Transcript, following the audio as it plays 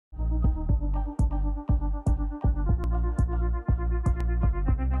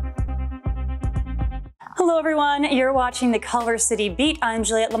Hello everyone, you're watching the Culver City Beat. I'm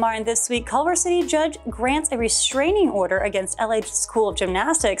Juliette Lamar, and this week Culver City judge grants a restraining order against LA School of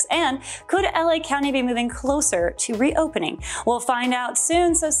Gymnastics. And could LA County be moving closer to reopening? We'll find out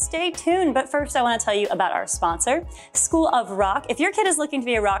soon, so stay tuned. But first I want to tell you about our sponsor, School of Rock. If your kid is looking to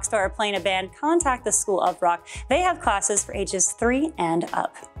be a rock star or play in a band, contact the School of Rock. They have classes for ages 3 and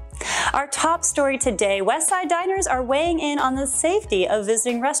up. Our top story today, Westside diners are weighing in on the safety of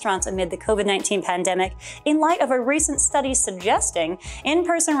visiting restaurants amid the COVID-19 pandemic in light of a recent study suggesting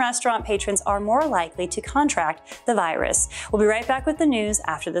in-person restaurant patrons are more likely to contract the virus. We'll be right back with the news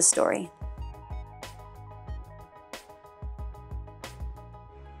after this story.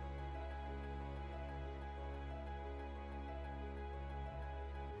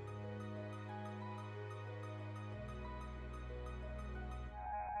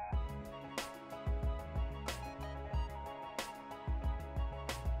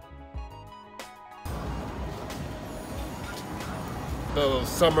 The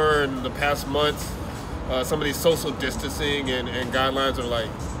summer and the past months, some of these social distancing and guidelines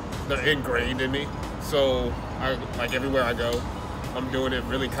are they're ingrained in me. So like everywhere I go, I'm doing it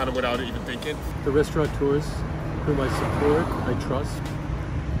really kind of without even thinking. The restaurateurs whom I support, I trust.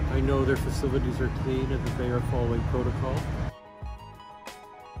 I know their facilities are clean and that they are following protocol.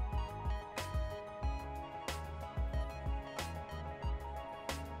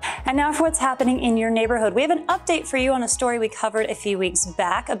 And now for what's happening in your neighborhood. We have an update for you on a story we covered a few weeks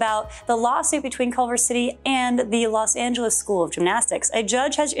back about the lawsuit between Culver City and the Los Angeles School of Gymnastics. A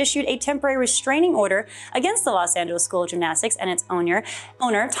judge has issued a temporary restraining order against the Los Angeles School of Gymnastics and its owner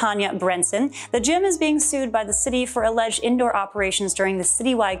Tanya Brenson. The gym is being sued by the city for alleged indoor operations during the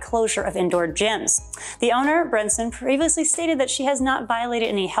citywide closure of indoor gyms. The owner, Brenson, previously stated that she has not violated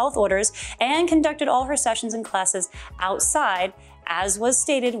any health orders and conducted all her sessions and classes outside, as was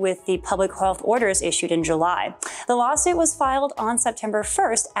stated with the public health orders issued in July. The lawsuit was filed on September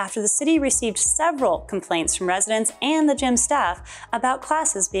 1st after the city received several complaints from residents and the gym staff about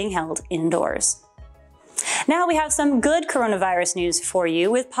classes being held indoors. Now we have some good coronavirus news for you.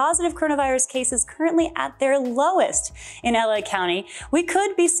 With positive coronavirus cases currently at their lowest in LA County, we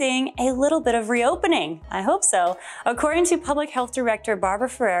could be seeing a little bit of reopening. I hope so. According to Public Health Director Barbara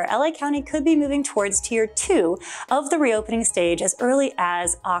Ferrer, LA County could be moving towards Tier 2 of the reopening stage as early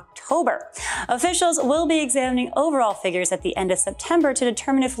as October. Officials will be examining overall figures at the end of September to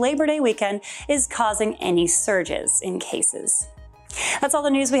determine if Labor Day weekend is causing any surges in cases. That's all the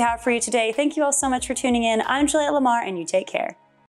news we have for you today. Thank you all so much for tuning in. I'm Juliette Lamar, and you take care.